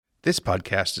This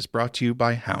podcast is brought to you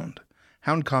by Hound.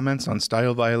 Hound comments on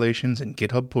style violations and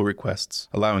GitHub pull requests,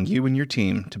 allowing you and your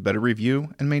team to better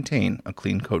review and maintain a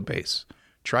clean code base.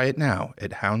 Try it now at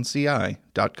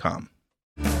houndci.com.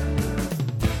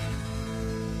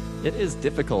 It is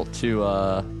difficult to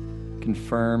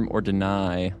confirm or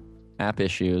deny app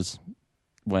issues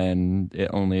when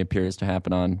it only appears to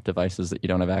happen on devices that you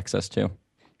don't have access to.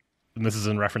 And this is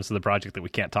in reference to the project that we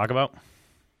can't talk about?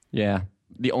 Yeah.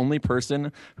 The only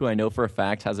person who I know for a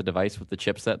fact has a device with the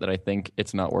chipset that I think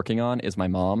it's not working on is my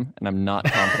mom, and I'm not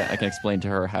confident I can explain to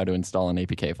her how to install an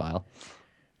APK file.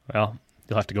 Well,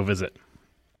 you'll have to go visit.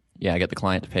 Yeah, I get the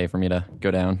client to pay for me to go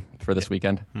down for this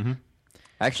weekend. Mm-hmm.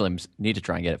 Actually, I need to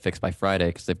try and get it fixed by Friday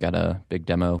because they've got a big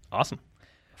demo. Awesome.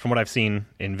 From what I've seen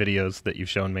in videos that you've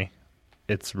shown me,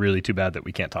 it's really too bad that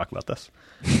we can't talk about this.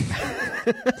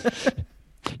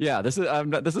 Yeah, this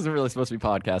isn't really supposed to be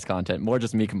podcast content. More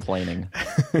just me complaining.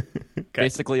 Okay.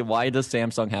 Basically, why does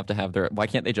Samsung have to have why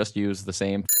can't they just use the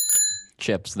same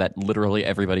chips that literally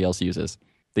everybody else uses?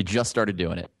 They just started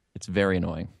doing it. It's very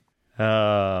annoying.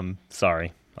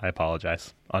 Sorry. I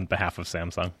apologize on behalf of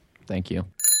Samsung. Thank you.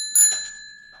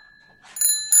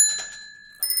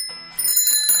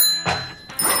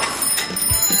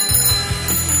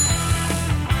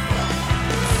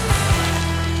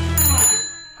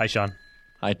 Hi, Sean.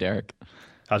 Hi, Derek.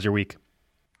 How's your week?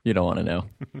 You don't want to know.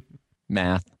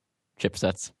 Math,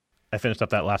 chipsets. I finished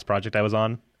up that last project I was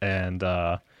on, and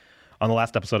on the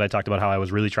last episode I talked about how I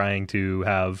was really trying to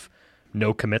have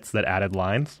no commits that added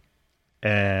lines,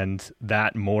 and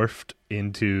that morphed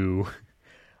into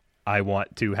I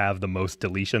want to have the most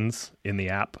deletions in the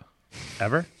app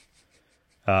ever,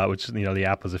 which, the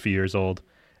app was a few years old,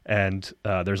 and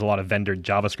there's a lot of vendor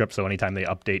JavaScript, so anytime they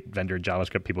update vendor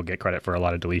JavaScript, people get credit for a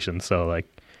lot of deletions. So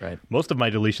right. Most of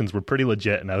my deletions were pretty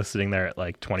legit, and I was sitting there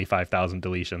at 25,000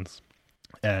 deletions.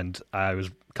 And I was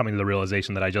coming to the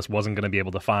realization that I just wasn't going to be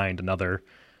able to find another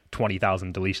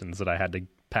 20,000 deletions that I had to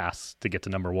pass to get to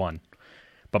number one.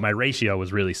 But my ratio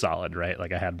was really solid, right?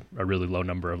 I had a really low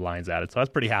number of lines added. So I was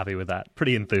pretty happy with that,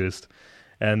 pretty enthused.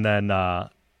 And then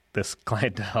this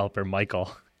client developer,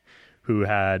 Michael, who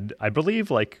had, I believe,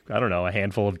 a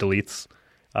handful of deletes,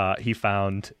 he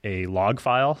found a log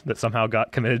file that somehow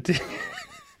got committed to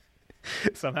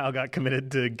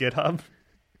GitHub.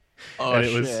 Oh, and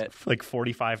it shit. was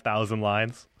 45,000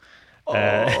 lines. Oh,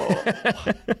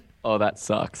 that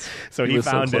sucks. So he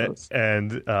found it, close.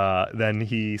 and then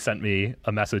he sent me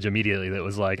a message immediately that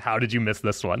was like, how did you miss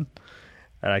this one?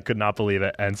 And I could not believe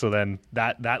it. And so then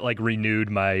that renewed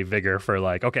my vigor for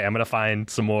okay, I'm going to find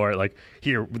some more,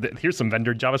 here's some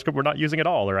vendor JavaScript we're not using at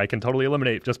all, or I can totally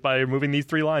eliminate just by moving these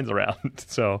 3 lines around.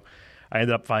 So I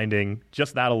ended up finding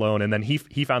just that alone, and then he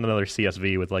found another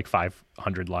CSV with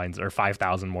 500 lines or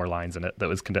 5,000 more lines in it that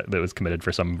was committed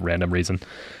for some random reason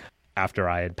after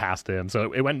I had passed him.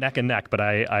 So it went neck and neck, but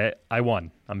I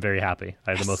won. I'm very happy.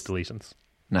 I had the most deletions.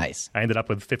 Nice. I ended up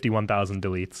with 51,000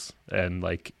 deletes and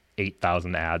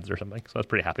 8,000 ads or something. So I was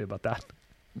pretty happy about that.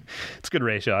 It's a good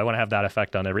ratio. I want to have that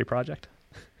effect on every project.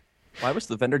 Why was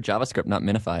the vendor JavaScript not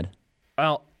minified?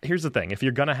 Well, here's the thing. If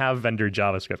you're going to have vendor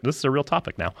JavaScript, this is a real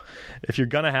topic now. If you're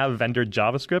going to have vendor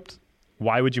JavaScript,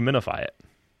 why would you minify it?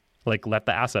 Let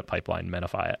the asset pipeline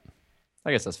minify it.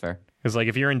 I guess that's fair. Because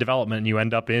if you're in development and you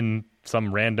end up in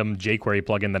some random jQuery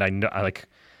plugin that I know,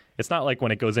 it's not like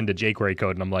when it goes into jQuery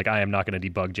code and I'm I am not going to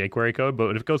debug jQuery code,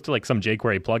 but if it goes to some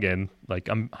jQuery plugin,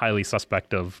 I'm highly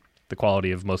suspect of the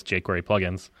quality of most jQuery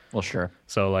plugins. Well, sure.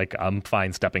 So I'm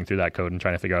fine stepping through that code and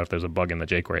trying to figure out if there's a bug in the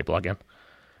jQuery plugin.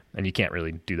 And you can't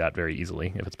really do that very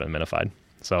easily if it's been minified.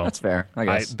 So that's fair, I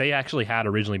guess. They actually had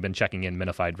originally been checking in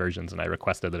minified versions, and I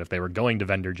requested that if they were going to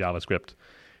vendor JavaScript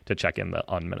to check in the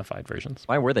unminified versions.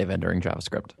 Why were they vendoring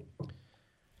JavaScript?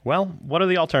 Well, what are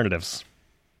the alternatives?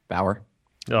 Bower.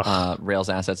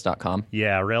 RailsAssets.com.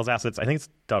 Yeah, Rails Assets. I think it's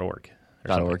 .org.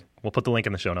 .org. We'll put the link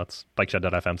in the show notes.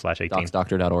 Bikeshed.fm/18.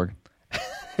 DocsDoctor.org.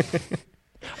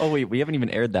 Oh, wait, we haven't even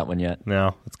aired that one yet.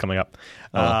 No, it's coming up.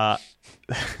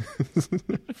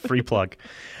 Free plug.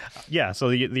 Yeah, so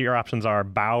your options are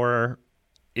Bower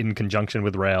in conjunction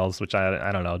with Rails, which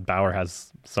I don't know. Bower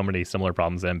has so many similar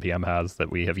problems that NPM has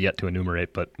that we have yet to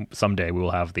enumerate, but someday we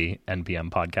will have the NPM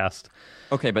podcast.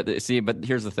 Okay, but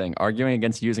here's the thing. Arguing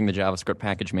against using the JavaScript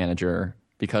package manager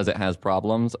because it has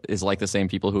problems is like the same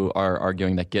people who are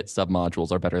arguing that Git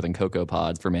submodules are better than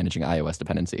CocoaPods for managing iOS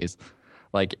dependencies.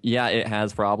 Yeah, it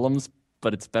has problems,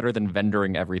 but it's better than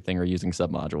vendoring everything or using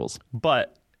submodules.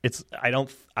 But I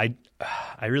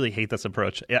really hate this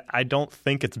approach. I don't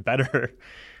think it's better.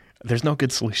 There's no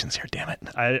good solutions here, damn it.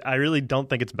 I really don't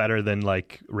think it's better than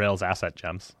Rails asset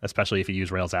gems, especially if you use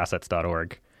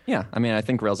railsassets.org. Yeah, I mean, I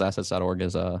think railsassets.org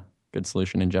is a good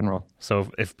solution in general. So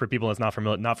if for people that's not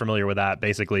familiar with that,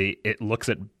 basically it looks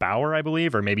at Bower, I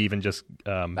believe, or maybe even just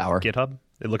Bower. GitHub.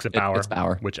 It looks at Bower, It's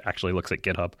Bower, which actually looks at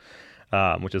GitHub,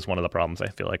 which is one of the problems I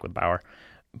feel like with Bower.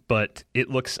 But it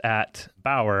looks at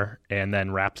Bower and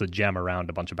then wraps a gem around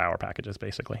a bunch of Bower packages,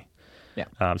 basically. Yeah.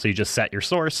 So you just set your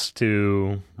source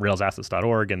to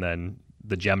railsassets.org, and then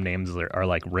the gem names are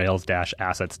like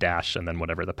rails-assets- and then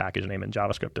whatever the package name in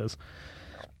JavaScript is.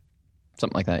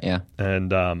 Something like that, yeah.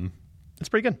 And it's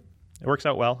pretty good. It works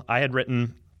out well. I had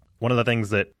written one of the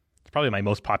things that it's probably my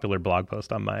most popular blog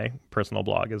post on my personal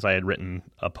blog is I had written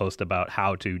a post about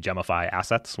how to gemify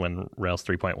assets when Rails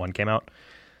 3.1 came out,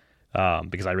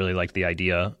 because I really liked the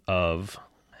idea of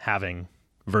having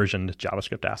versioned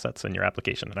JavaScript assets in your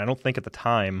application. And I don't think at the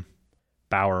time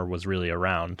Bower was really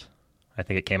around. I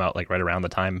think it came out like right around the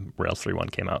time Rails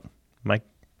 3.1 came out. Am I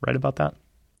right about that?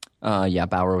 Yeah,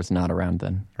 Bower was not around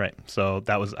then. Right. So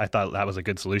I thought that was a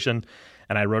good solution.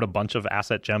 And I wrote a bunch of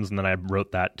asset gems, and then I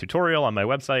wrote that tutorial on my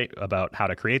website about how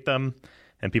to create them.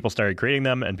 And people started creating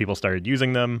them, and people started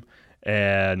using them.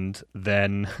 And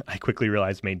then I quickly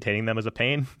realized maintaining them is a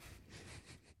pain.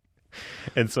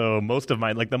 And so most of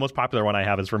mine, like the most popular one I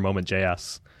have is for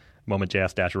Moment.js,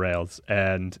 Moment.js-Rails,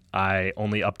 and I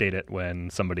only update it when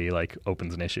somebody like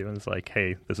opens an issue and it's like,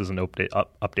 hey, this isn't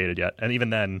updated yet. And even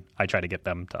then, I try to get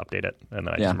them to update it, and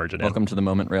then I just merge it in. Welcome to the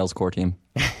Moment Rails core team.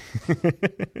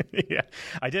 Yeah,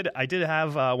 I did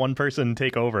have one person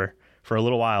take over for a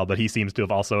little while, but he seems to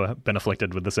have also been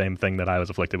afflicted with the same thing that I was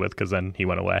afflicted with, because then he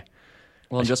went away.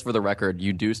 Well, just for the record,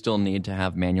 you do still need to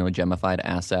have manually gemified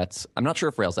assets. I'm not sure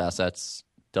if Rails Assets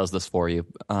does this for you,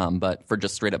 but for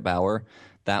just straight up Bower,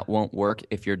 that won't work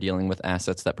if you're dealing with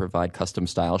assets that provide custom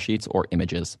style sheets or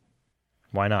images.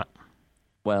 Why not?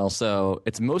 Well, so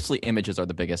it's mostly images are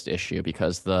the biggest issue,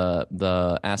 because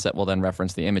the asset will then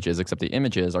reference the images, except the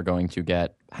images are going to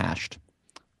get hashed.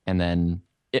 And then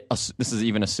this is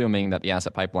even assuming that the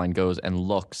asset pipeline goes and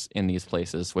looks in these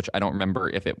places, which I don't remember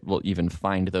if it will even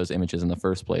find those images in the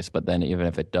first place. But then even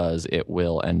if it does, it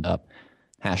will end up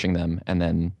hashing them, and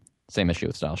then same issue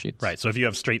with style sheets. Right. So if you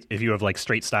have straight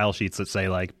style sheets that say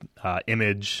like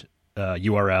image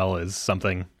URL is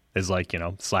something is like,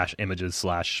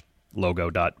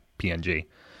 /images/logo.png,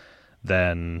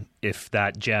 then if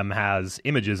that gem has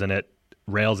images in it,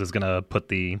 Rails is going to put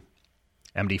the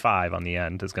MD5 on the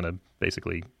end, is going to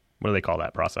basically, what do they call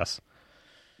that process?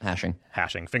 Hashing,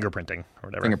 fingerprinting or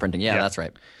whatever. Fingerprinting, yeah, that's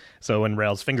right. So when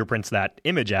Rails fingerprints that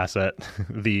image asset,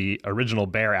 the original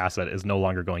bare asset is no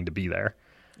longer going to be there.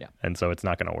 Yeah. And so it's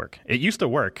not going to work. It used to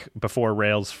work before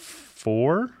Rails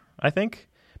 4, I think.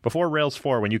 Before Rails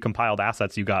 4, when you compiled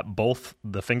assets, you got both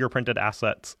the fingerprinted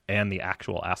assets and the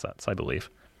actual assets, I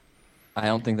believe. I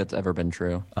don't think that's ever been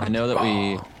true. I know that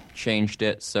we changed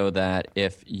it so that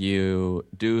if you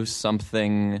do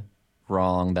something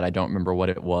wrong that I don't remember what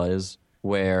it was,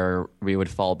 where we would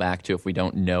fall back to if we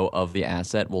don't know of the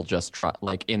asset, we'll just try,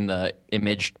 like in the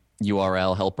image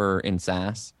URL helper in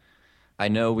Sass. I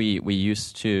know we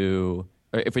used to,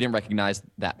 if we didn't recognize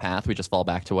that path, we just fall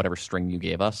back to whatever string you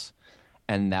gave us.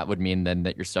 And that would mean then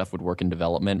that your stuff would work in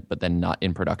development, but then not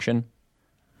in production.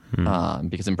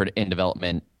 Because in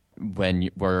development,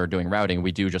 when we're doing routing,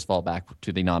 we do just fall back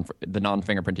to the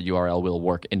non-fingerprinted URL will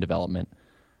work in development.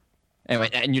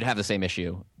 Anyway, and you'd have the same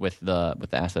issue with the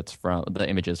assets from the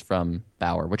images from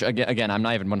Bower, which again, I'm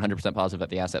not even 100% positive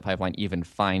that the asset pipeline even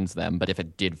finds them, but if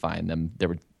it did find them, there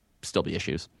would still be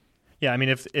issues. Yeah, I mean,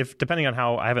 if depending on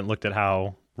how, I haven't looked at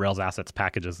how Rails Assets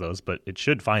packages those, but it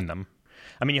should find them.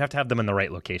 I mean, you have to have them in the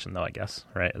right location, though, I guess,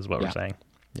 right, is what we're saying.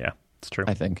 Yeah, it's true.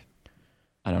 I think.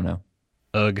 I don't know.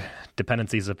 Ugh,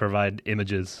 dependencies that provide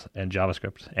images and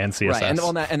JavaScript and CSS. Right,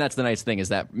 and that's the nice thing is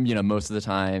that, most of the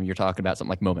time you're talking about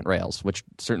something like Moment Rails, which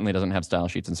certainly doesn't have style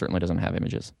sheets and certainly doesn't have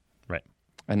images. Right.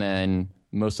 And then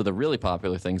most of the really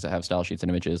popular things that have style sheets and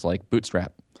images, like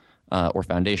Bootstrap or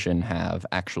Foundation, have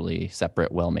actually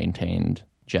separate, well-maintained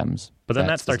gems. But then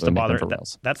that starts to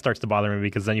bother me,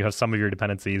 because then you have some of your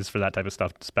dependencies for that type of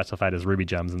stuff specified as Ruby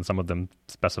gems and some of them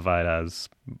specified as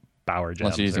Bower gems.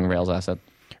 Unless you're using Rails Asset.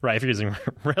 Right, if you're using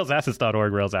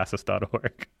railsassets.org,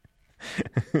 railsassets.org.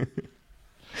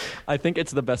 I think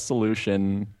it's the best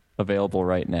solution available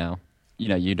right now.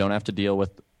 You don't have to deal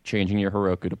with changing your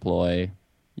Heroku deploy.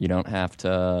 You don't have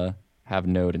to have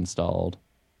Node installed.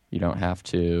 You don't have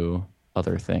to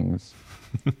other things.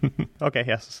 Okay,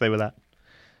 yes, stay with that.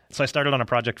 So I started on a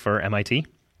project for MIT,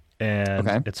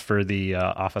 and it's for the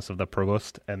Office of the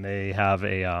Provost, and they have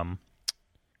a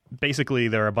basically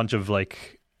there are a bunch of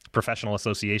like professional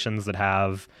associations that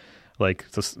have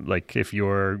Like if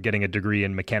you're getting a degree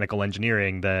in mechanical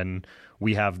engineering, then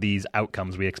we have these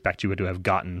outcomes we expect you to have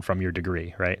gotten from your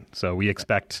degree, right? So we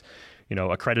expect,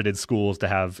 accredited schools to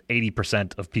have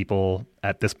 80% of people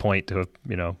at this point to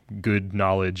have, good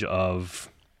knowledge of,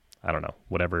 I don't know,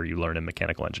 whatever you learn in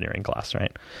mechanical engineering class,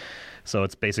 right? So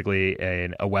it's basically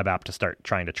a web app to start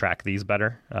trying to track these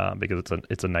better because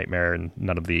it's a nightmare, and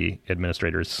none of the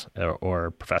administrators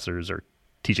or professors or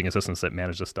teaching assistants that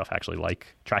manage this stuff actually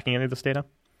like tracking any of this data.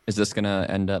 Is this going to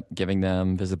end up giving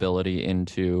them visibility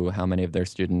into how many of their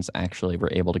students actually were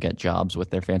able to get jobs with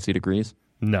their fancy degrees?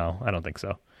 No, I don't think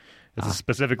so. This is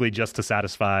specifically just to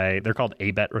satisfy, they're called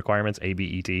ABET requirements,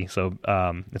 ABET. So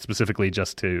it's specifically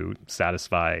just to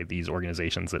satisfy these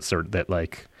organizations that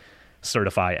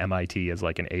certify MIT as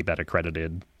like an ABET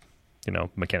accredited,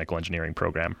 mechanical engineering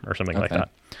program or something like that.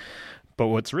 But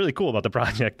what's really cool about the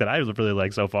project that I really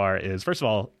like so far is, first of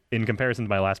all, in comparison to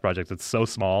my last project, it's so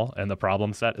small and the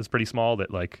problem set is pretty small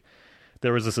that like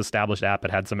there was this established app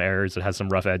that had some errors, it has some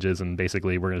rough edges, and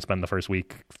basically we're going to spend the first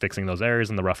week fixing those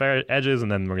errors and the rough edges,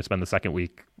 and then we're going to spend the second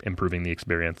week improving the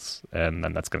experience, and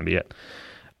then that's going to be it.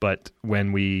 But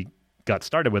when we got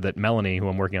started with it, Melanie, who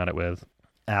I'm working on it with,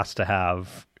 asked to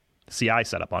have CI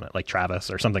set up on it, like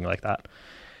Travis or something like that.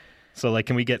 So like,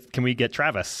 can we get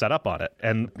Travis set up on it?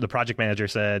 And the project manager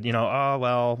said, he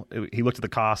looked at the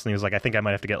cost and he was like, I think I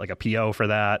might have to get like a PO for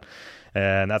that.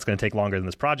 And that's going to take longer than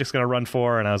this project's going to run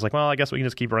for. And I was like, well, I guess we can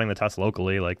just keep running the tests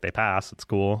locally. Like they pass, it's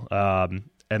cool. And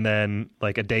then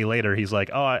like a day later, he's like,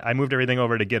 oh, I moved everything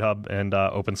over to GitHub and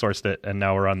open sourced it. And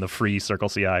now we're on the free Circle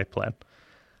CI plan.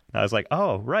 And I was like,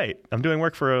 oh, right. I'm doing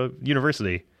work for a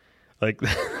university. Like,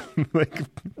 this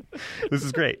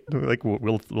is great. Like,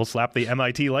 we'll slap the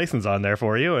MIT license on there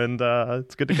for you, and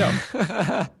it's good to go.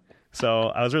 So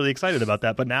I was really excited about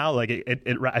that. But now, like,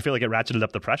 I feel like it ratcheted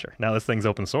up the pressure. Now this thing's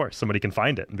open source. Somebody can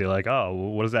find it and be like, oh,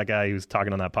 what does that guy who's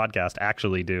talking on that podcast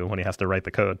actually do when he has to write the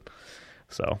code?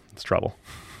 So it's trouble.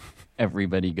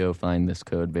 Everybody go find this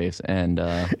code base and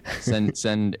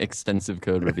send extensive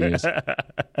code reviews.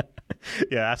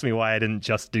 Yeah, ask me why I didn't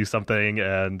just do something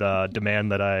and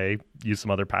demand that I use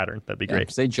some other pattern. That'd be great.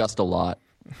 Say just a lot.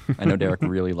 I know Derek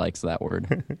really likes that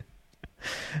word.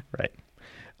 Right.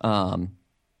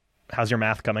 How's your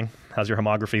math coming? How's your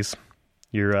homographies?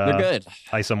 Your They're good.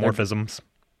 Isomorphisms?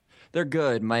 They're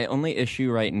good. My only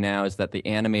issue right now is that the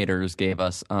animators gave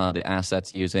us the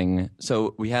assets using...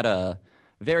 So we had a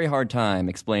very hard time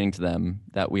explaining to them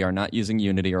that we are not using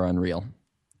Unity or Unreal.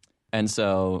 And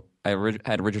so I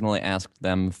had originally asked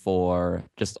them for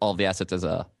just all of the assets as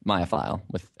a Maya file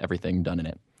with everything done in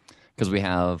it. Because we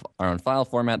have our own file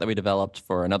format that we developed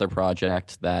for another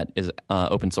project that is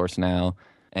open source now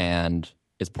and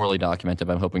is poorly documented.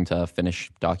 I'm hoping to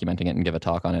finish documenting it and give a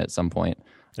talk on it at some point.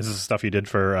 Is this stuff you did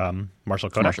for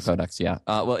Marshall Codex? Marshall Codex, yeah.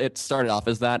 Well, it started off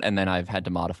as that, and then I've had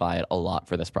to modify it a lot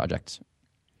for this project.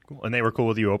 Cool. And they were cool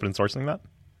with you open sourcing that?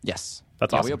 Yes.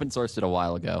 That's awesome. We open sourced it a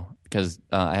while ago because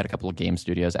I had a couple of game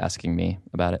studios asking me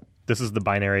about it. This is the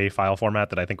binary file format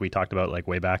that I think we talked about like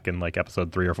way back in like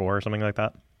episode 3 or 4 or something like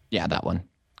that? Yeah, that one.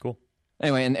 Cool.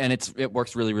 Anyway, and it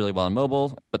works really, really well on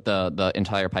mobile, but the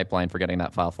entire pipeline for getting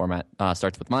that file format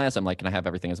starts with Maya. So I'm like, can I have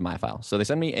everything as a Maya file? So they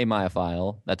send me a Maya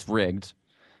file that's rigged,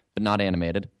 but not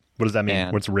animated. What does that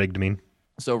mean? What's rigged mean?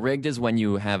 So rigged is when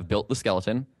you have built the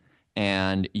skeleton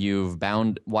and you've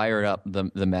wired up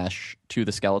the mesh to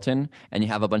the skeleton, and you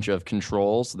have a bunch of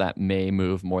controls that may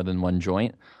move more than one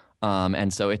joint.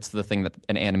 And so it's the thing that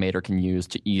an animator can use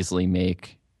to easily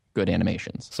make good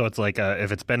animations. So it's like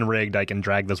if it's been rigged, I can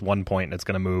drag this one point and it's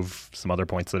going to move some other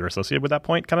points that are associated with that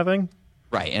point kind of thing?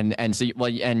 Right, and so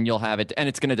and you'll have it, and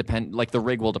it's going to depend. Like the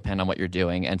rig will depend on what you're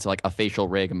doing, and so like a facial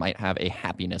rig might have a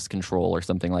happiness control or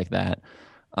something like that.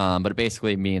 But it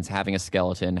basically means having a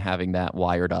skeleton, having that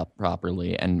wired up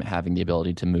properly, and having the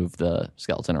ability to move the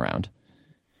skeleton around.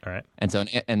 All right. And so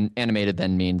an animated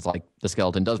then means like the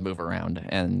skeleton does move around,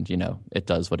 and it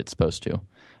does what it's supposed to.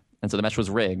 And so the mesh was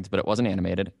rigged, but it wasn't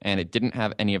animated, and it didn't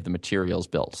have any of the materials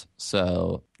built.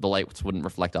 So the lights wouldn't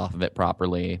reflect off of it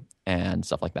properly and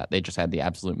stuff like that. They just had the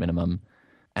absolute minimum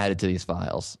added to these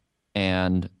files.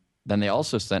 And then they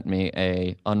also sent me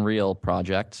a Unreal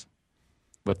project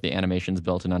with the animations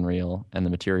built in Unreal and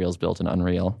the materials built in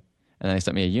Unreal. And then they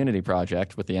sent me a Unity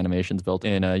project with the animations built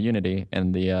in Unity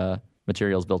and the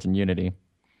materials built in Unity.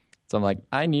 So I'm like,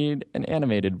 I need an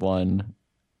animated one.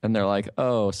 And they're like,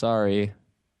 oh, sorry.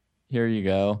 Here you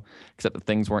go. Except that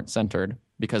things weren't centered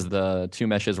because the two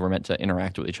meshes were meant to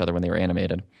interact with each other when they were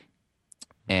animated.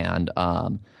 And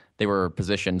they were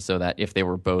positioned so that if they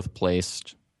were both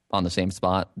placed on the same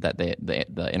spot, that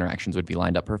the interactions would be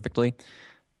lined up perfectly.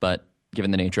 But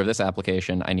given the nature of this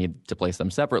application, I need to place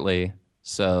them separately.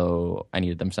 So I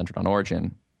needed them centered on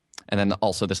origin. And then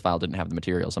also this file didn't have the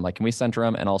materials. I'm like, can we center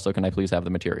them? And also, can I please have the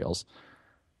materials?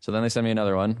 So then they send me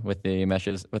another one with the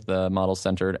meshes, with the models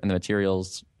centered and the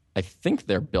materials. I think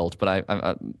they're built, but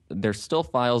there's still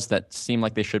files that seem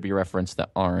like they should be referenced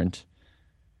that aren't.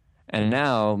 And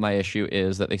now my issue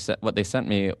is that what they sent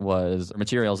me was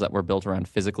materials that were built around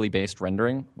physically based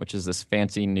rendering, which is this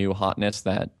fancy new hotness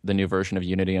that the new version of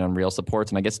Unity and Unreal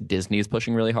supports. And I guess Disney's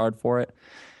pushing really hard for it.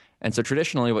 And so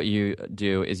traditionally what you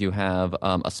do is you have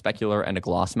a specular and a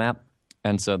gloss map.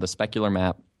 And so the specular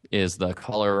map is the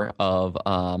color of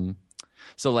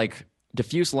so like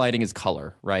diffuse lighting is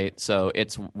color, right? So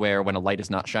it's where when a light is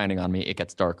not shining on me, it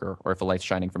gets darker. Or if a light's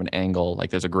shining from an angle,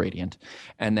 like there's a gradient.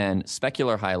 And then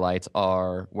specular highlights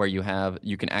are where you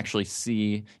can actually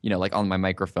see, like on my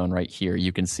microphone right here,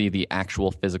 you can see the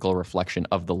actual physical reflection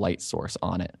of the light source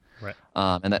on it. Right.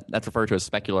 And that's referred to as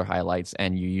specular highlights,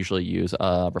 and you usually use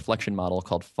a reflection model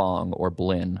called Phong or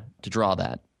Blinn to draw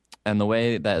that. And the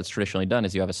way that it's traditionally done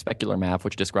is you have a specular map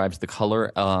which describes the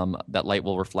color that light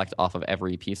will reflect off of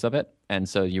every piece of it. And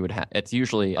so you would it's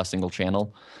usually a single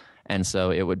channel. And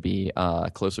so it would be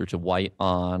closer to white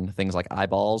on things like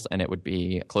eyeballs, and it would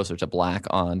be closer to black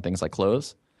on things like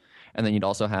clothes. And then you'd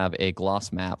also have a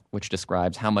gloss map, which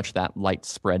describes how much that light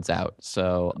spreads out.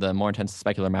 So the more intense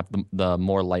specular map, the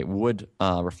more light would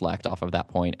reflect off of that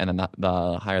point. And then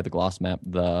the higher the gloss map,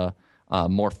 the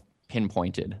more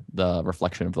pinpointed the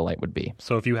reflection of the light would be.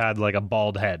 So if you had like a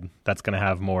bald head, that's going to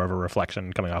have more of a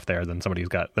reflection coming off there than somebody who's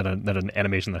got than an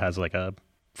animation that has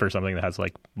for something that has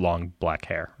like long black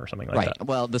hair or something like that. Right.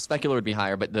 Well, the specular would be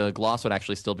higher, but the gloss would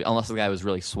actually still be, unless the guy was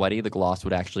really sweaty, the gloss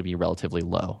would actually be relatively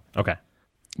low. Okay.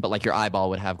 But like your eyeball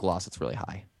would have gloss that's really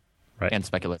high, right, and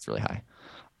specular that's really high.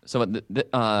 So what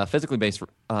the physically based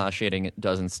shading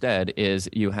does instead is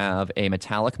you have a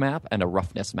metallic map and a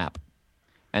roughness map.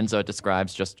 And so it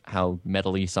describes just how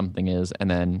metally something is, and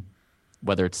then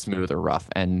whether it's smooth or rough.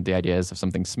 And the idea is if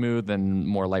something's smooth, then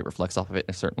more light reflects off of it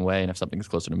in a certain way. And if something's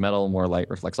closer to metal, more light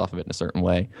reflects off of it in a certain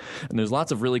way. And there's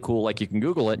lots of really cool, like you can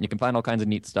Google it and you can find all kinds of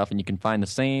neat stuff, and you can find the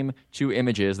same two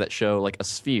images that show like a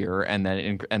sphere and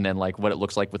then like what it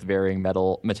looks like with varying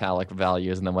metallic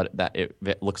values, and then what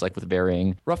it looks like with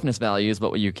varying roughness values. But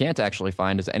what you can't actually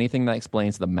find is anything that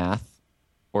explains the math,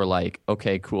 or like,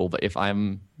 okay, cool, but if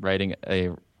I'm writing a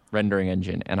rendering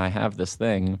engine and I have this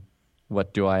thing,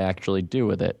 what do I actually do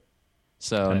with it?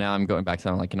 So now I'm going back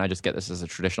to like, can I just get this as a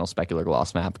traditional specular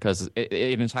gloss map? Because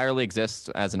it entirely exists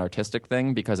as an artistic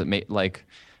thing, because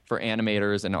for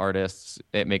animators and artists,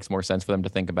 it makes more sense for them to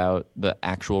think about the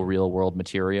actual real world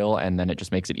material, and then it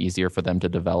just makes it easier for them to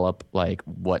develop like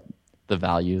what the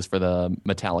values for the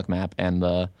metallic map and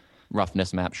the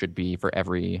roughness map should be for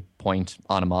every point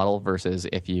on a model, versus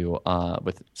if you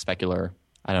with specular,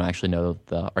 I don't actually know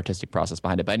the artistic process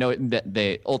behind it, but I know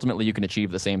that ultimately you can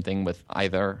achieve the same thing with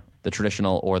either the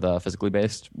traditional or the physically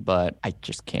based, but I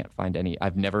just can't find any.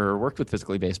 I've never worked with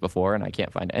physically based before, and I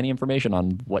can't find any information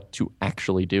on what to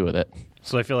actually do with it.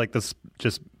 So I feel like this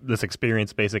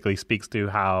experience basically speaks to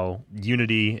how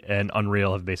Unity and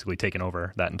Unreal have basically taken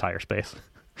over that entire space.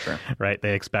 Sure. Right?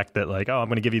 They expect that like, I'm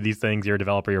going to give you these things. You're a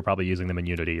developer. You're probably using them in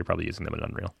Unity. You're probably using them in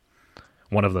Unreal.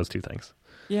 One of those two things.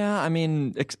 Yeah, I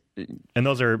mean... and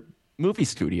those are... movie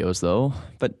studios, though,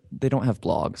 but they don't have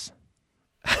blogs.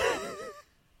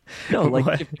 No,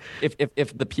 like,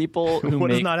 if the people who what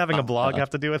make... does not having a blog have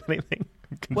to do with anything?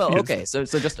 Well, okay, so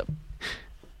just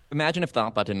imagine if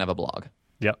Thoughtbot didn't have a blog.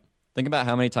 Yep. Think about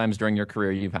how many times during your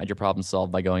career you've had your problem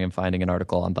solved by going and finding an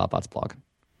article on Thoughtbot's blog.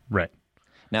 Right.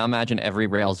 Now imagine every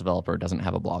Rails developer doesn't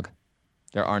have a blog.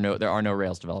 There are no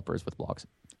Rails developers with blogs.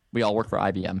 We all work for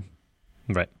IBM.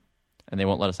 Right. And they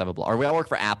won't let us have a blog. Or we all work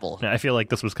for Apple. I feel like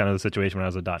this was kind of the situation when I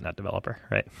was a .NET developer,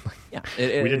 right? Yeah, we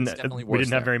didn't definitely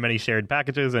have very many shared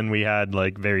packages, and we had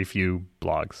like very few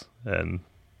blogs, and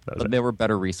that was but there were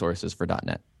better resources for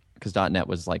 .NET, because .NET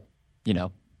was like,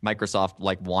 Microsoft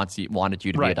like wanted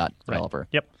you to be a .NET developer. Right.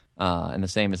 Yep. And the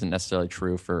same isn't necessarily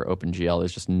true for OpenGL.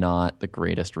 There's just not the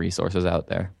greatest resources out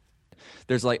there.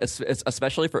 There's like,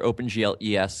 especially for OpenGL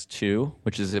ES2,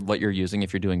 which is what you're using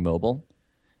if you're doing mobile.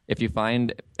 If you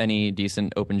find any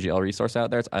decent OpenGL resource out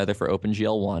there, it's either for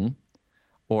OpenGL 1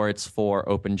 or it's for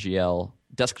OpenGL,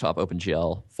 desktop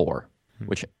OpenGL 4,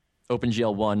 which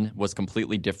OpenGL 1 was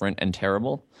completely different and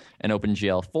terrible, and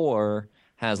OpenGL 4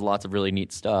 has lots of really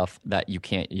neat stuff that you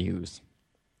can't use.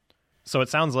 So it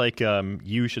sounds like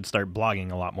you should start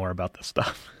blogging a lot more about this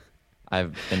stuff.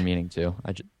 I've been meaning to.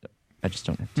 I just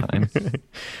don't have time.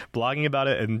 Blogging about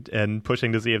it and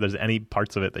pushing to see if there's any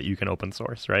parts of it that you can open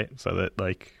source, right? So that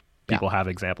like people have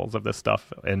examples of this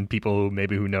stuff, and people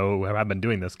who have been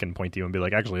doing this can point to you and be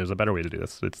like, actually, there's a better way to do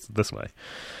this. It's this way.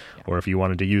 Yeah. Or if you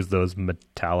wanted to use those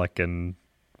metallic and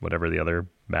whatever the other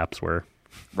maps were.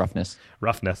 Roughness.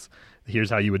 Here's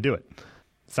how you would do it.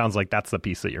 Sounds like that's the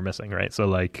piece that you're missing, right? So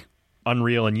like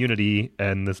Unreal and Unity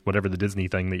and this whatever the Disney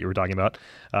thing that you were talking about,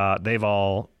 they've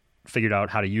all figured out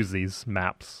how to use these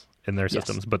maps in their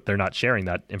systems, but they're not sharing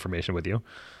that information with you.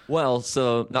 Well,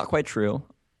 so not quite true.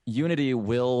 Unity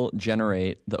will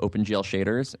generate the OpenGL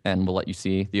shaders and will let you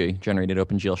see the generated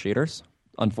OpenGL shaders.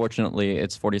 Unfortunately,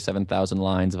 it's 47,000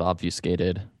 lines of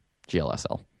obfuscated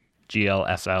GLSL.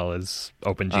 GLSL is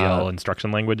OpenGL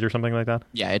instruction language or something like that?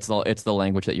 Yeah, it's the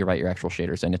language that you write your actual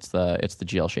shaders in. It's the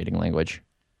GL shading language.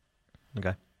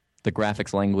 Okay. The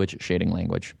graphics language shading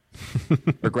language.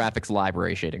 Or graphics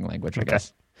library shading language, I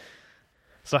guess.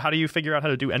 So how do you figure out how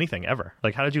to do anything ever?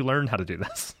 Like, how did you learn how to do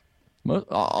this?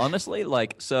 Honestly,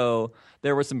 so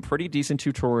there were some pretty decent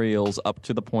tutorials up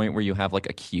to the point where you have like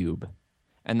a cube.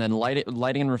 And then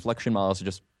lighting and reflection models are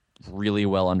just really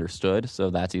well understood,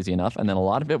 so that's easy enough. And then a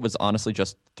lot of it was honestly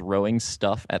just throwing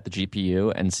stuff at the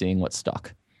GPU and seeing what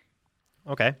stuck.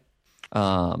 Okay.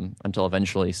 Until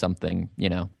eventually something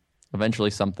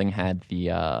had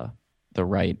the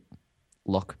right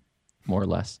look, more or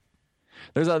less.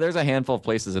 There's a handful of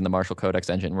places in the Marshall Codex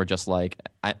engine where just like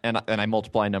I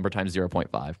multiply a number times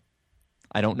 0.5.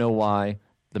 I don't know why.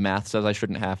 The math says I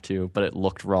shouldn't have to, but it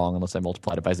looked wrong unless I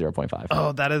multiplied it by 0.5.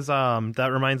 Oh, that is that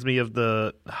reminds me of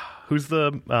who's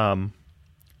the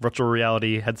virtual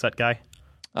reality headset guy?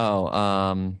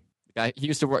 Oh, guy he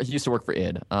used to work for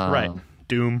id. Right.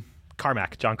 Doom.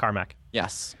 Carmack, John Carmack.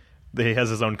 Yes. He has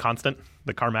his own constant,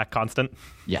 the Carmack constant.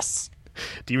 Yes.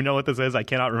 Do you know what this is? I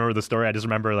cannot remember the story. I just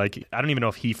remember, like, I don't even know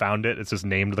if he found it. It's just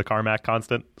named the Carmack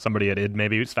constant. Somebody at id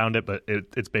maybe found it, but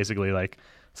it's basically like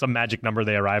some magic number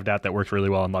they arrived at that works really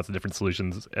well in lots of different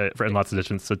solutions, in lots of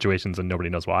different situations, and nobody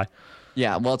knows why.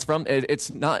 Yeah, well,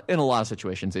 it's not in a lot of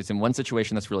situations. It's in one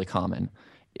situation that's really common.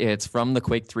 It's from the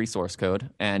Quake 3 source code,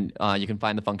 and you can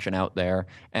find the function out there.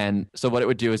 And so what it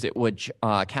would do is it would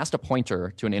cast a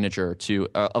pointer to an integer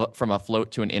from a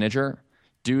float to an integer,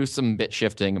 do some bit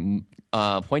shifting,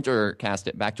 pointer cast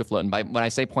it back to a float. And when I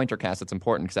say pointer cast, it's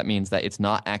important because that means that it's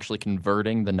not actually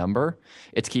converting the number.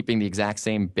 It's keeping the exact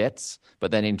same bits,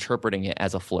 but then interpreting it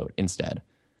as a float instead.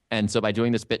 And so by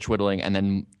doing this bit twiddling and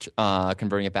then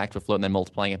converting it back to a float and then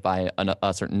multiplying it by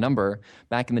a certain number,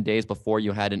 back in the days before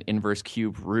you had an inverse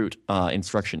cube root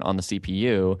instruction on the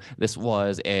CPU, this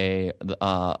was a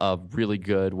really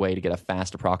good way to get a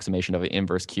fast approximation of an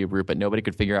inverse cube root, but nobody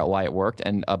could figure out why it worked.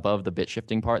 And above the bit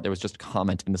shifting part, there was just a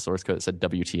comment in the source code that said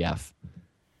WTF.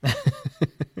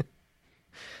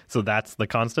 So that's the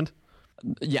constant?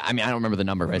 Yeah, I mean, I don't remember the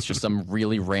number. It's just some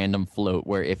really random float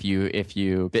where if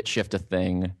you bit shift a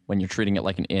thing when you're treating it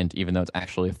like an int, even though it's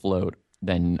actually a float,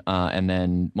 then and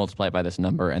then multiply it by this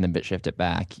number and then bit shift it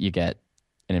back, you get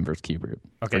an inverse cube root.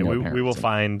 Okay, we will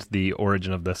find the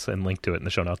origin of this and link to it in the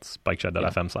show notes,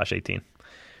 bikeshed.fm/18.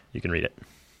 You can read it.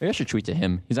 Maybe I should tweet to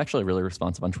him. He's actually really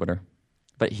responsive on Twitter,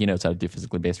 but he knows how to do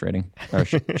physically based rating or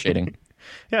shading.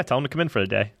 Yeah, tell him to come in for a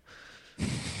day.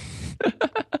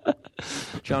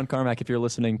 John Carmack, if you're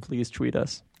listening, please tweet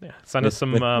us. Yeah, send us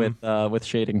some with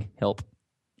shading help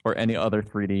or any other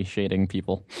 3D shading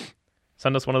people.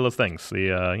 Send us one of those things.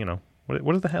 The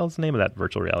what is the hell is the name of that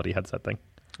virtual reality headset thing?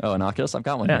 Oh, an Oculus. I've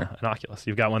got one here. An Oculus.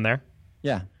 You've got one there?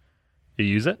 Yeah. You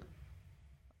use it?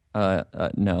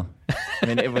 No. I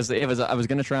mean, it was. I was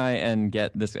going to try and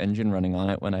get this engine running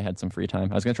on it when I had some free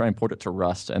time. I was going to try and port it to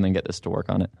Rust and then get this to work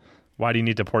on it. Why do you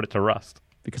need to port it to Rust?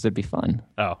 Because it'd be fun.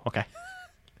 Oh, okay.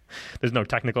 There's no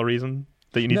technical reason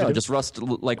that you need to do? No, just Rust.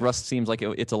 Like Rust seems like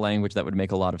it's a language that would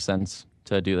make a lot of sense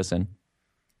to do this in.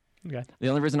 Okay. The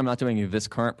only reason I'm not doing this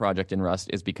current project in Rust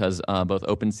is because both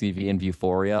OpenCV and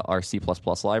Vuforia are C++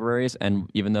 libraries, and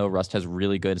even though Rust has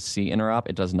really good C interop,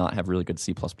 it does not have really good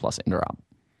C++ interop.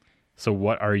 So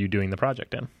what are you doing the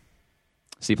project in?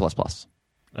 C++.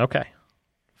 Okay.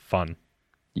 Fun.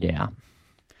 Yeah.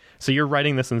 So you're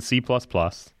writing this in C++,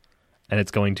 and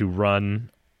it's going to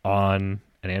run on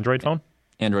an Android phone?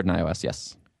 Android and iOS,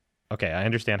 yes. Okay, I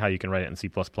understand how you can write it in C++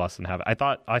 and have it.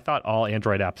 I thought all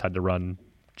Android apps had to run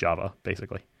Java,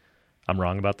 basically. I'm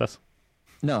wrong about this?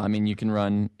 No, I mean, you can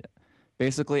run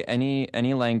basically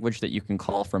any language that you can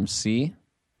call from C,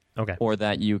 okay, or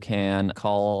that you can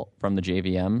call from the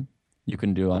JVM, you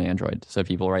can do on Android. So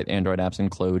people write Android apps in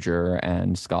Clojure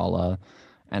and Scala,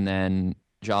 and then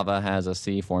Java has a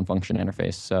C foreign function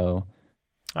interface, so...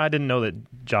 I didn't know that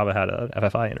Java had a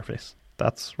FFI interface.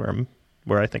 That's where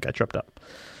I think I tripped up.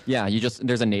 Yeah,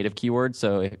 there's a native keyword.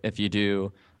 So if you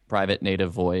do private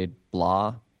native void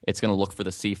blah, it's going to look for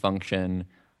the C function,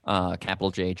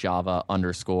 capital J Java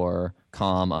underscore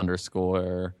com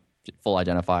underscore full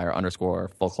identifier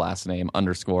underscore full class name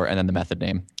underscore and then the method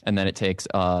name. And then it takes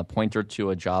a pointer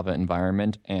to a Java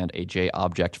environment and a J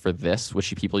object for this,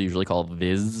 which people usually call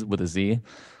viz with a Z,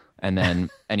 and then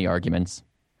any arguments.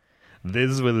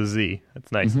 Viz with a Z.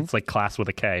 That's nice. It's like class with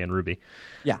a K in Ruby.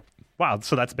 Yeah. Wow.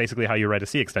 So that's basically how you write a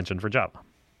C extension for Java.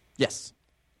 Yes.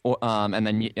 Or, and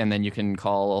then you can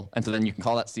call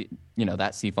that C,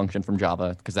 that C function from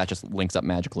Java, because that just links up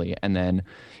magically. And then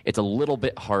it's a little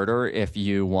bit harder if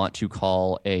you want to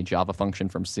call a Java function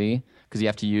from C, because you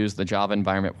have to use the Java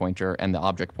environment pointer and the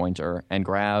object pointer and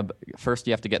first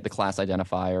you have to get the class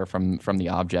identifier from the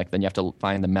object, then you have to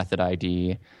find the method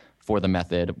ID for the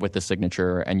method with the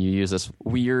signature, and you use this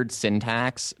weird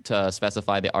syntax to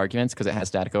specify the arguments because it has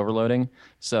static overloading.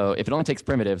 So if it only takes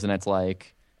primitives, then it's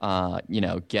like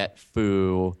get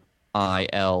foo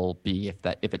ilb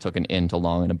if it took an int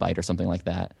along in a byte or something like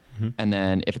that. And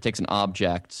then if it takes an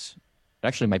object, it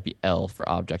actually might be L for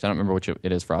object. I don't remember which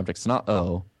it is for object. It's not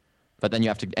O. But then you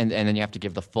have to and then you have to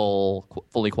give the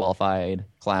fully qualified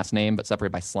class name, but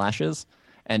separated by slashes.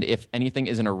 And if anything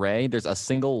is an array, there's a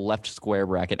single left square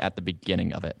bracket at the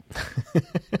beginning of it.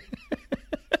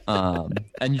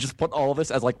 And you just put all of this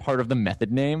as like part of the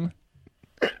method name.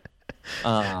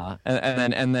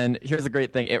 And then here's the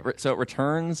great thing. It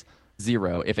returns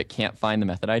 0 if it can't find the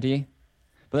method ID.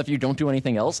 But if you don't do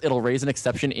anything else, it'll raise an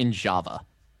exception in Java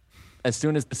as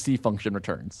soon as the C function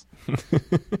returns.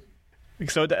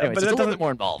 So, Anyways, but it's a it little bit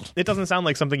more involved. It doesn't sound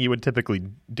like something you would typically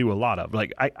do a lot of.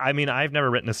 Like, I mean, I've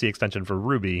never written a C extension for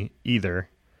Ruby either,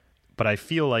 but I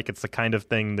feel like it's the kind of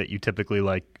thing that you typically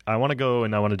like. I want to go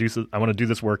and I want to do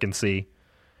this work in C,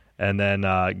 and then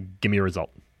give me a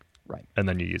result. Right. And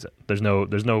then you use it. There's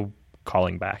no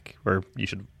calling back, or you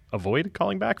should avoid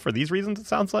calling back for these reasons. It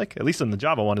sounds like, at least in the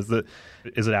Java one, is it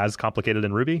as complicated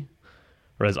in Ruby,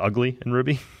 or as ugly in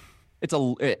Ruby?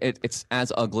 It's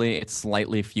as ugly. It's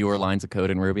slightly fewer lines of code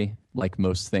in Ruby, like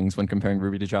most things when comparing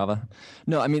Ruby to Java.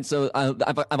 No, I mean, so I've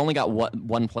only got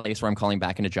one place where I'm calling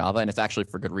back into Java, and it's actually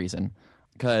for good reason.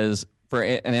 Because for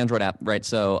an Android app, right?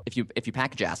 So if you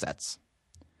package assets,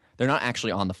 they're not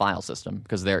actually on the file system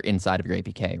because they're inside of your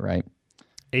APK, right?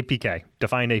 APK.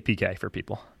 Define APK for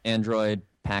people. Android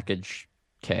package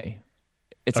K.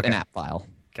 It's Okay. an app file.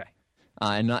 Okay.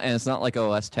 And it's not like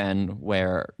OS 10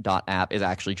 where .app is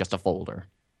actually just a folder.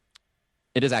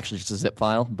 It is actually just a zip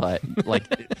file, but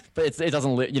it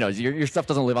doesn't live. Your stuff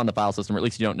doesn't live on the file system, or at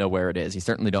least you don't know where it is. You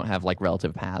certainly don't have like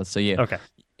relative paths. So Okay.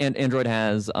 And Android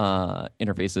has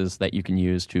interfaces that you can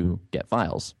use to get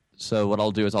files. So what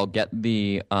I'll do is I'll get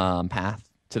the path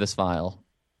to this file.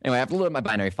 Anyway, I have to load my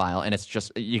binary file, and it's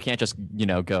just you can't just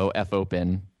go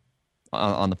fopen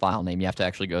on the file name. You have to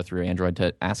actually go through Android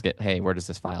to ask it, hey, where does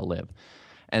this file live?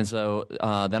 And so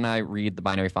then I read the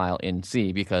binary file in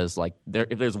C, because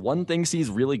if there's one thing C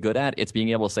is really good at, it's being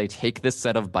able to say, take this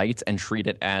set of bytes and treat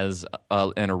it as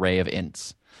an array of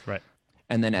ints. Right.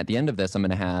 And then at the end of this, I'm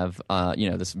going to have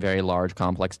this very large,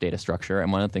 complex data structure.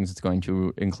 And one of the things it's going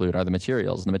to include are the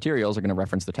materials. And the materials are going to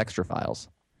reference the texture files.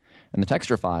 And the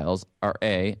texture files are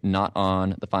A, not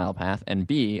on the file path, and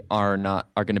B, are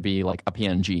going to be like a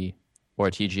PNG or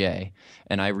a TGA.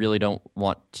 And I really don't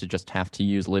want to just have to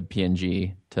use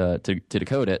libpng to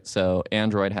decode it. So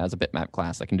Android has a bitmap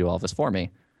class that can do all this for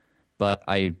me. But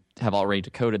I have already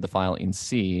decoded the file in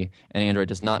C, and Android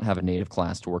does not have a native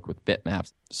class to work with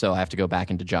bitmaps. So I have to go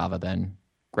back into Java, then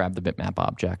grab the bitmap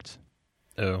object.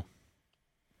 Oh.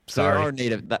 So there are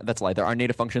native. That's like there are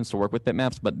native functions to work with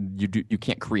bitmaps, but you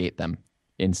can't create them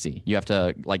in C. You have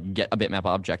to get a bitmap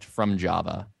object from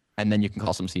Java, and then you can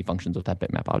call some C functions with that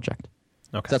bitmap object.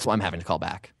 Okay. So that's why I'm having to call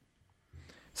back.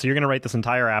 So you're going to write this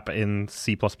entire app in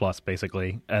C++,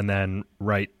 basically, and then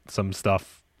write some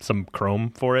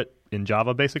Chrome for it in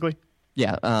Java, basically?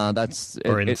 Yeah,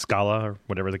 or in Scala, or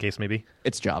whatever the case may be.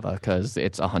 It's Java because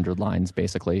it's 100 lines,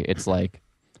 basically. It's like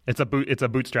it's a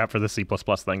bootstrap for the C++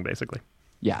 thing, basically.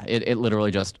 Yeah, it literally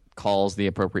just calls the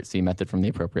appropriate C method from the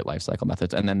appropriate lifecycle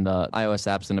methods, and then the iOS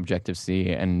apps in Objective-C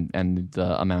and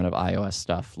the amount of iOS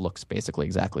stuff looks basically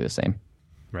exactly the same.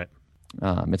 Right.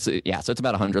 So it's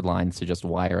about 100 lines to just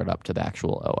wire it up to the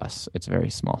actual OS. It's very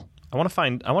small. I want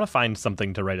to find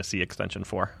something to write a C extension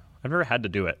for. I've never had to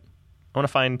do it. I want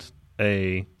to find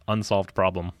a unsolved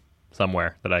problem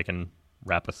somewhere that I can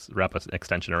wrap an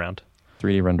extension around.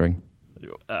 3D rendering.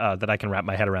 That I can wrap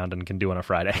my head around and can do on a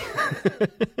Friday.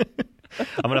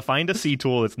 I'm going to find a C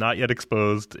tool that's not yet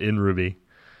exposed in Ruby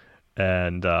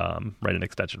and write an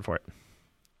extension for it.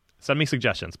 Send me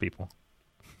suggestions, people.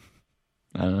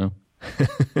 I don't know.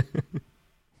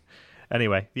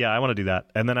 Anyway, yeah, I want to do that.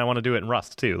 And then I want to do it in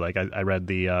Rust, too. Like, I read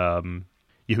the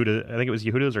Yehuda, I think it was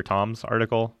Yehuda's or Tom's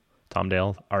article, Tom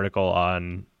Dale article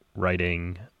on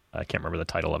writing, I can't remember the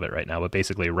title of it right now, but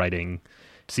basically writing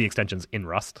C extensions in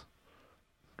Rust,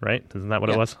 right? Isn't that what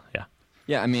it was? Yeah.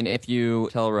 Yeah, I mean, if you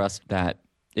tell Rust that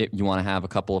you want to have a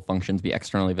couple of functions be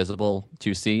externally visible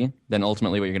to C, then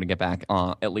ultimately what you're going to get back,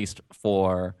 at least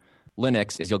for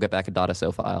Linux, is you'll get back a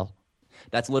 .so file.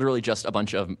 That's literally just a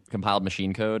bunch of compiled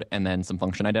machine code and then some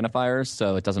function identifiers,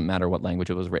 so it doesn't matter what language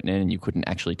it was written in, and you couldn't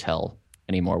actually tell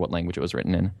anymore what language it was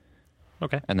written in.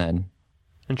 Okay. And then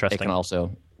interesting. It can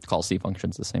also call C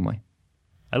functions the same way.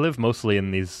 I live mostly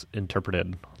in these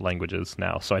interpreted languages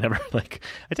now, so I never I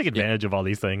take advantage of all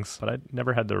these things, but I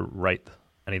never had to write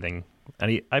anything.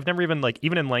 I've never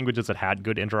even in languages that had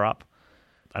good interop,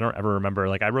 I don't ever remember,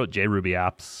 I wrote JRuby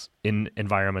apps in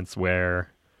environments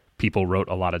where people wrote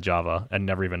a lot of Java and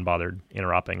never even bothered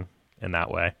interroping in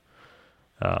that way.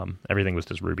 Everything was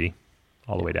just Ruby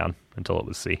all the way down until it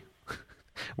was C,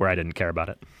 where I didn't care about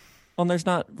it. Well, there's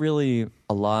not really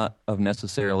a lot of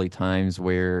necessarily times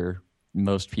where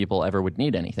most people ever would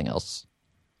need anything else.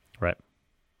 Right.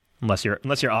 Unless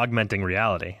you're augmenting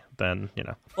reality, then,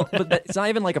 Well, but it's not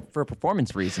even for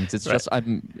performance reasons. It's just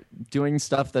I'm doing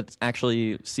stuff that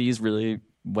actually C is really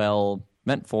well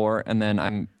meant for, and then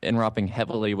I'm interrupting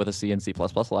heavily with a C and C++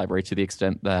 library to the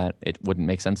extent that it wouldn't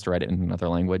make sense to write it in another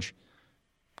language.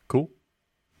 Cool.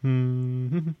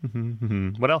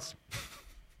 What else?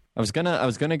 I was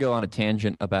gonna go on a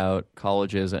tangent about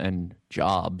colleges and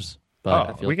jobs, but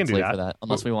I feel we can it's do late that. for that.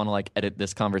 Unless we want to edit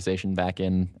this conversation back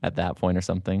in at that point or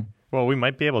something. Well, we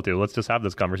might be able to. Let's just have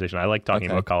this conversation. I like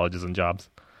talking about colleges and jobs.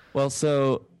 Well,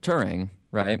 so Turing,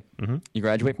 right? Mm-hmm. You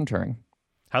graduate from Turing.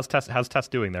 How's Tess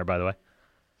doing there, by the way?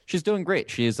 She's doing great.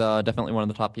 She's definitely one of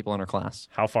the top people in her class.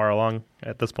 How far along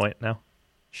at this point now?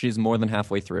 She's more than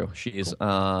halfway through. She's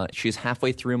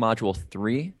halfway through module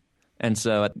 3. And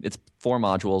so it's 4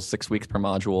 modules, 6 weeks per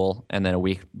module, and then a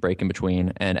week break in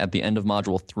between. And at the end of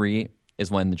module 3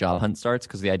 is when the job hunt starts,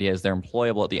 because the idea is they're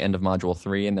employable at the end of module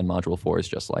 3, and then module 4 is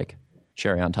just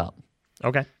cherry on top.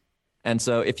 Okay. And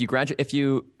so if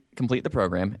you complete the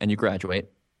program and you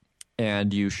graduate,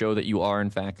 and you show that you are in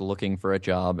fact looking for a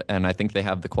job, and I think they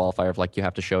have the qualifier of you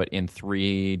have to show it in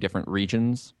 3 different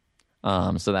regions,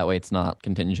 so that way it's not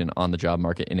contingent on the job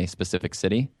market in a specific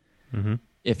city. Mm-hmm.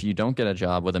 If you don't get a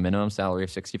job with a minimum salary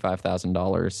of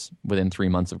 $65,000 within 3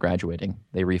 months of graduating,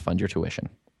 they refund your tuition.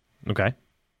 Okay.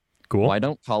 Cool. Why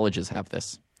don't colleges have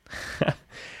this?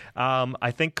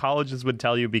 I think colleges would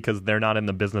tell you because they're not in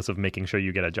the business of making sure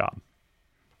you get a job.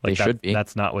 They should be.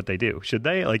 That's not what they do. Should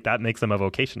they? That makes them a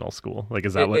vocational school.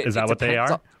 Is that what they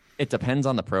are? It depends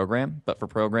on the program, but for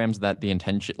programs that the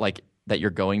intention, that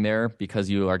you're going there because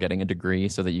you are getting a degree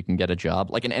so that you can get a job,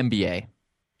 like an MBA.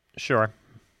 Sure.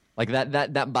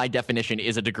 That by definition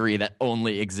is a degree that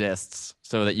only exists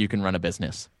so that you can run a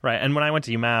business. Right. And when I went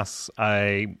to UMass,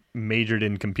 I majored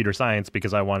in computer science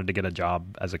because I wanted to get a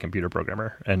job as a computer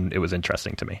programmer, and it was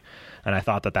interesting to me. And I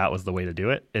thought that was the way to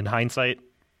do it. In hindsight,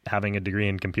 having a degree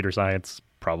in computer science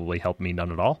probably helped me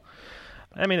none at all.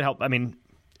 I mean,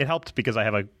 it helped because I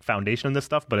have a foundation in this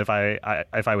stuff, but if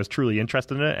I was truly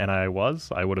interested in it, and I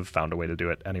would have found a way to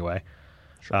do it anyway.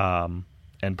 Sure.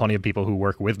 And plenty of people who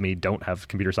work with me don't have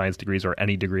computer science degrees or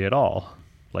any degree at all,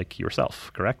 like yourself,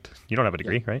 correct? You don't have a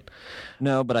degree, right?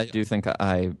 No, but I do think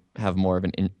I have more of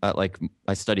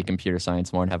I study computer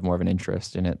science more and have more of an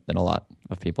interest in it than a lot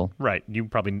of people. Right.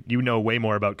 You know way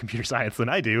more about computer science than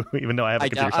I do, even though I have a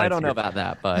computer science I don't degree. know about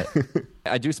that, but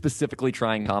I do specifically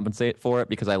try and compensate for it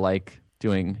because I like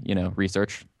doing,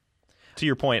 research. To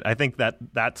your point, I think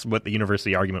that's what the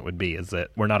university argument would be, is that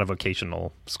we're not a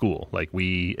vocational school.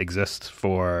 We exist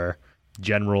for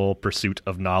general pursuit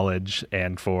of knowledge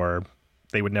and for,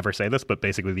 they would never say this, but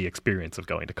basically the experience of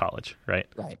going to college, right?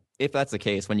 Right. If that's the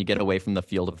case, when you get away from the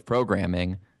field of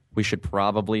programming, we should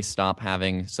probably stop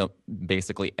having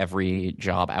basically every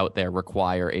job out there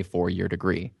require a 4-year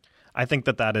degree. I think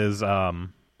that is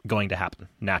going to happen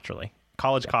naturally.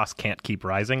 College costs can't keep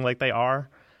rising like they are,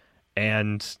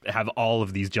 and have all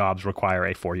of these jobs require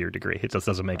a 4-year degree. It just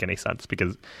doesn't make any sense,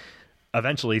 because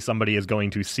eventually somebody is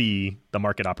going to see the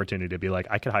market opportunity to be like,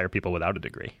 I could hire people without a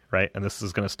degree, right? And this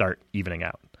is going to start evening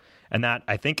out. And that,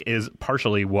 I think, is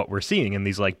partially what we're seeing in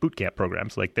these boot camp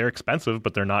programs. They're expensive,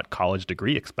 but they're not college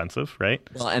degree expensive, right?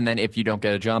 Well, and then if you don't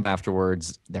get a job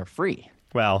afterwards, they're free.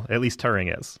 Well, at least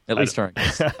Turing is. At least Turing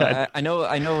is. I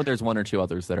know there's 1 or 2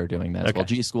 others that are doing that as well.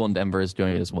 G School in Denver is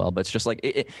doing it as well. But it's just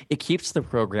it keeps the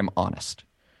program honest.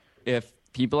 If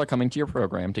people are coming to your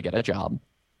program to get a job,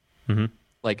 mm-hmm.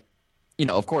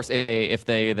 of course, if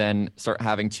they then start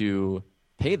having to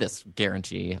pay this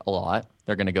guarantee a lot,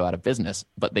 they're going to go out of business.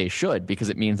 But they should, because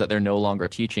it means that they're no longer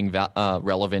teaching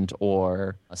relevant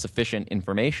or sufficient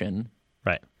information.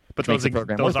 Right. But makes those the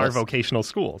program are worthless. vocational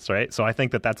schools, right? So I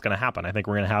think that that's going to happen. I think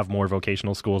we're going to have more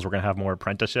vocational schools. We're going to have more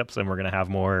apprenticeships, and we're going to have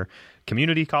more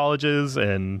community colleges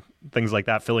and things like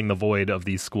that, filling the void of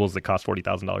these schools that cost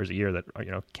 $40,000 a year that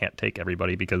can't take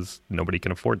everybody because nobody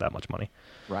can afford that much money.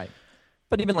 Right.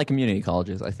 But even like community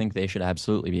colleges, I think they should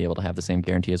absolutely be able to have the same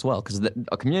guarantee as well, because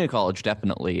a community college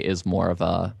definitely is more of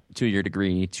a 2-year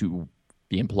degree to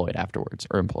be employed afterwards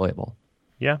or employable.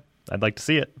 Yeah, I'd like to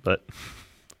see it, but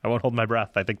I won't hold my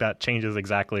breath. I think that changes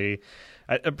exactly,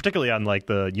 particularly on like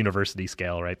the university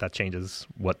scale, right? That changes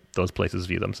what those places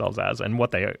view themselves as and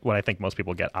what I think most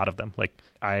people get out of them. Like,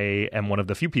 I am one of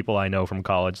the few people I know from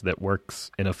college that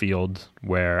works in a field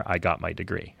where I got my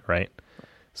degree, right?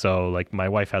 So like my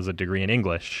wife has a degree in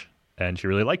English, and she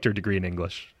really liked her degree in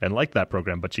English and liked that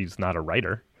program, but she's not a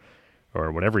writer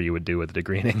or whatever you would do with a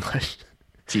degree in English.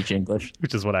 Teach English.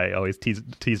 Which is what I always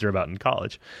teased her about in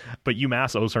college. But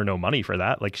UMass owes her no money for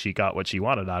that. Like, she got what she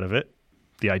wanted out of it.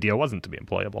 The idea wasn't to be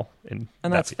employable. And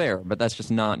that's fair, but that's just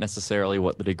not necessarily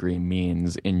what the degree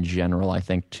means in general, I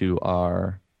think, to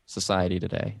our society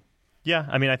today. Yeah,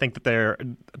 I mean, I think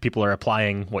that people are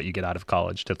applying what you get out of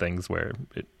college to things where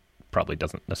it probably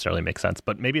doesn't necessarily make sense.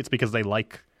 But maybe it's because they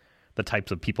like the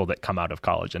types of people that come out of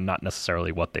college and not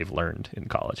necessarily what they've learned in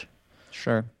college.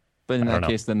 Sure. But in that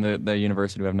case, then the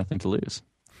university would have nothing to lose.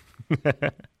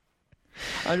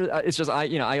 It's just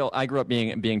I grew up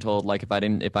being told, like, if I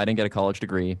didn't get a college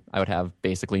degree, I would have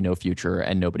basically no future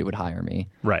and nobody would hire me.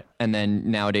 Right. And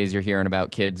then nowadays you're hearing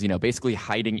about kids, basically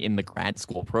hiding in the grad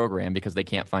school program because they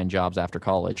can't find jobs after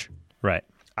college. Right.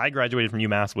 I graduated from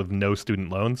UMass with no student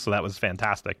loans, so that was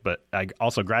fantastic. But I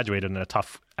also graduated in a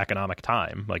tough economic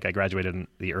time. Like, I graduated in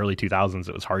the early 2000s.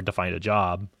 It was hard to find a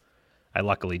job. I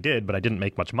luckily did, but I didn't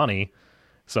make much money.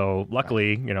 So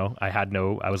luckily,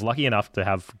 I was lucky enough to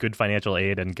have good financial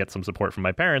aid and get some support from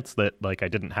my parents that, like, I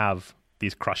didn't have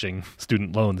these crushing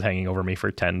student loans hanging over me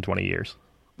for 10, 20 years.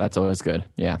 That's always good.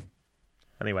 Yeah.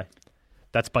 Anyway,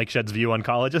 that's Bike Shed's view on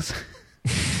colleges.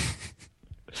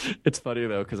 It's funny,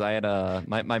 though, because I had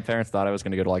my parents thought I was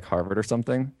going to go to, like, Harvard or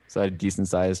something. So I had a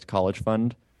decent-sized college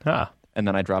fund. And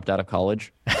then I dropped out of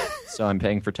college. So I'm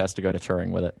paying for tests to go to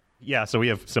Turing with it. Yeah, so we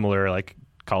have similar, like,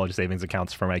 college savings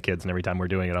accounts for my kids, and every time we're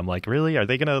doing it, I'm like, really? Are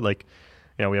they going to, like,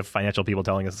 we have financial people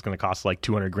telling us it's going to cost like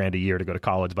 $200,000 a year to go to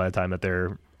college by the time that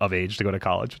they're of age to go to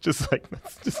college, which is like,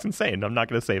 that's just insane. I'm not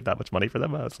going to save that much money for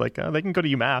them. It's like, they can go to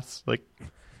UMass, like,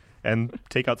 and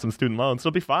take out some student loans.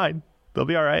 They'll be fine. They'll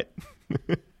be all right.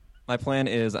 My plan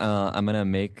is I'm going to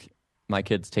make my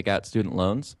kids take out student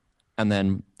loans, and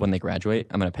then when they graduate,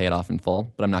 I'm going to pay it off in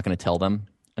full, but I'm not going to tell them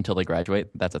until they graduate.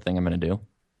 That's a thing I'm going to do.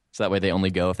 So that way they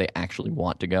only go if they actually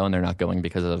want to go, and they're not going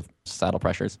because of societal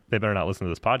pressures. They better not listen to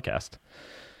this podcast.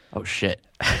 Oh, shit.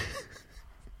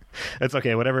 It's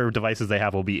okay. Whatever devices they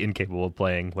have will be incapable of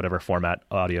playing whatever format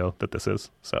audio that this is.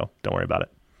 So don't worry about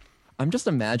it. I'm just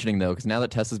imagining, though, because now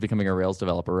that Tess is becoming a Rails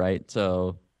developer, right?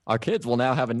 So our kids will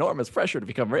now have enormous pressure to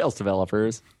become Rails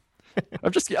developers.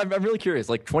 I'm really curious,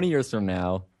 like 20 years from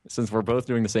now, since we're both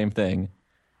doing the same thing,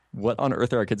 what on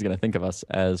earth are our kids going to think of us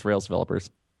as Rails developers?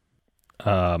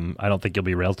 I don't think you'll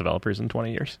be Rails developers in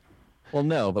 20 years. Well,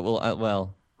 no, but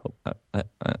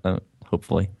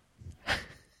hopefully.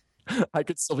 I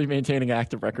could still be maintaining an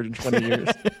active record in 20 years.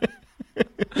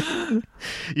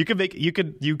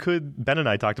 You could, Ben and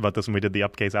I talked about this when we did the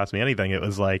Upcase Ask Me Anything. It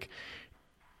was like,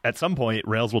 at some point,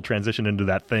 Rails will transition into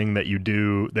that thing that you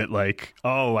do that, like,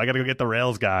 oh, I got to go get the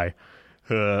Rails guy.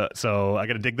 So I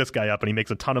got to dig this guy up, and he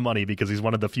makes a ton of money because he's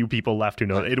one of the few people left who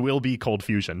know it will be Cold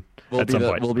Fusion at some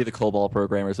point. We'll be the COBOL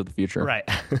programmers of the future. Right.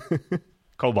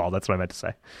 COBOL, that's what I meant to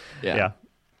say.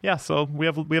 Yeah, so we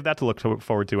have that to look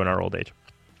forward to in our old age.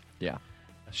 Yeah.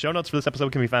 Show notes for this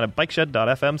episode can be found at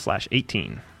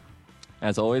bikeshed.fm/18.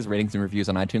 As always, ratings and reviews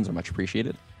on iTunes are much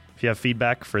appreciated. If you have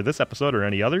feedback for this episode or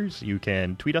any others, you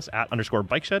can tweet us at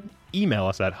 _bikeshed, email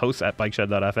us at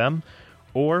hosts@bikeshed.fm,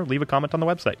 or leave a comment on the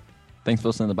website. Thanks for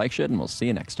listening to The Bike Shed, and we'll see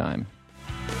you next time.